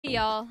Hey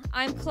y'all,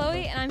 I'm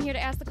Chloe and I'm here to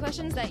ask the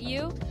questions that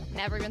you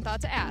never even thought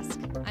to ask.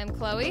 I'm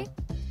Chloe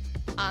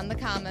on the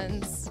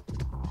Commons.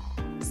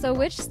 So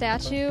which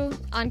statue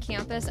on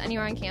campus,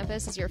 anywhere on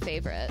campus, is your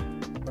favorite?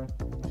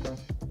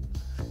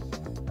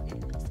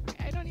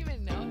 I don't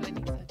even know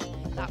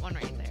that one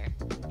right there.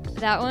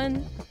 That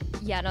one?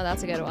 Yeah, no,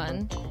 that's a good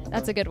one.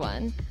 That's a good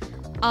one.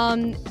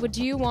 Would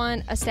you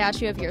want a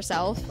statue of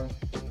yourself?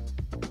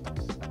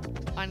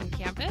 On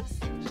campus?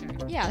 Sure.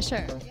 Yeah,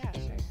 sure. Yeah,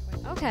 sure.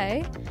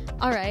 Okay.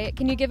 All right.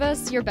 Can you give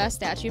us your best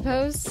statue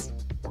pose?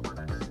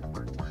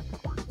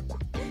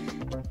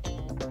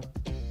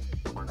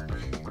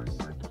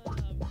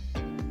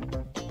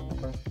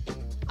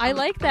 I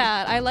like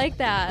that. I like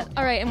that.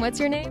 All right. And what's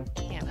your name?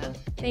 Hannah.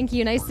 Thank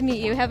you. Nice to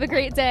meet you. Have a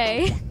great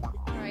day.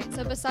 All right.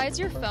 So besides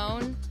your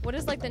phone, what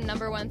is like the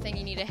number one thing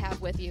you need to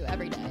have with you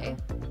every day?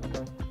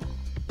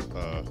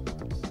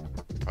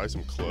 Probably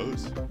some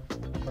clothes.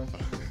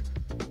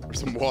 Or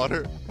some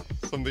water.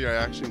 Something I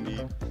actually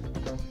need.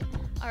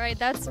 All right.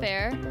 That's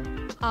fair.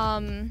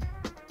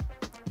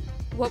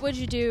 What would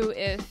you do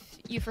if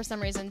you, for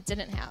some reason,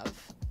 didn't have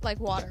like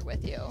water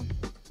with you?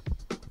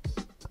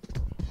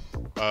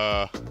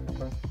 Probably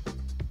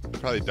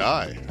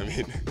die. I mean,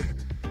 if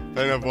I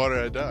didn't have water,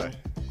 I'd die.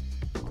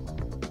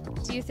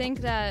 Do you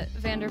think that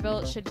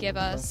Vanderbilt should give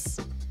us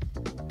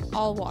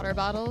all water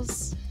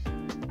bottles?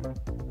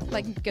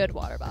 Like good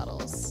water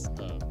bottles?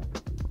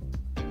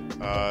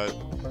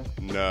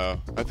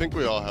 No. I think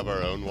we all have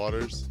our own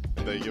waters.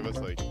 They give us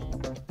like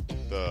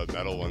the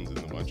metal ones in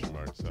the Munchkin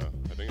Mart, so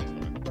I think it's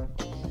fine.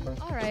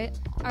 All right.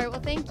 All right, well,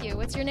 thank you.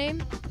 What's your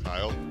name?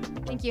 Kyle?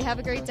 Thank you. Have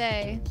a great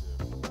day.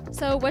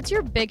 So, what's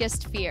your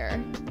biggest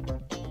fear?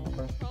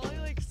 Probably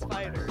like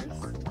spiders.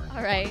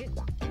 All right.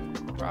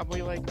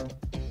 Probably like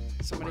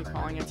somebody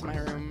crawling into my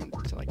room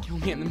to like kill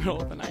me in the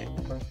middle of the night.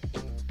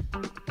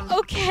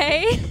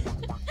 Okay.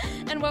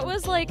 And what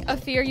was like a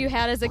fear you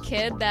had as a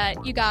kid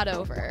that you got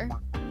over?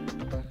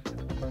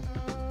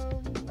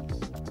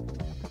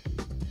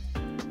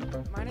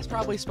 Mine is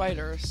probably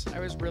spiders. I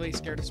was really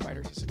scared of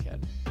spiders as a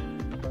kid.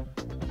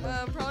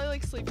 Probably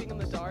like sleeping in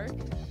the dark.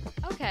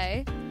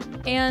 Okay.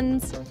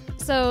 And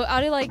so,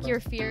 out of like your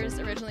fears,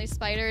 originally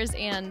spiders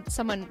and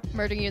someone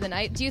murdering you in the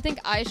night, do you think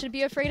I should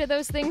be afraid of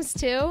those things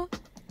too?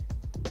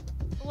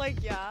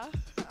 Like, yeah.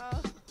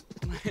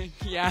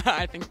 Yeah,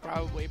 I think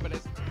probably, but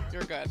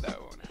you're good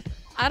though.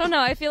 I don't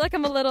know. I feel like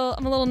I'm a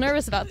little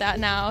nervous about that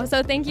now.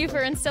 So thank you for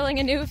instilling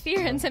a new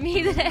fear into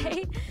me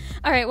today.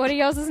 All right, what are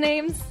y'all's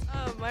names?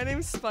 My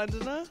name's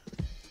Spandana.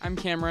 I'm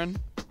Cameron.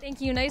 Thank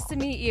you. Nice to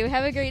meet you.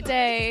 Have a great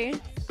day.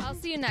 I'll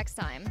see you next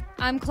time.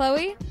 I'm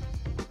Chloe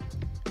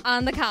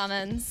on the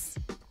Commons.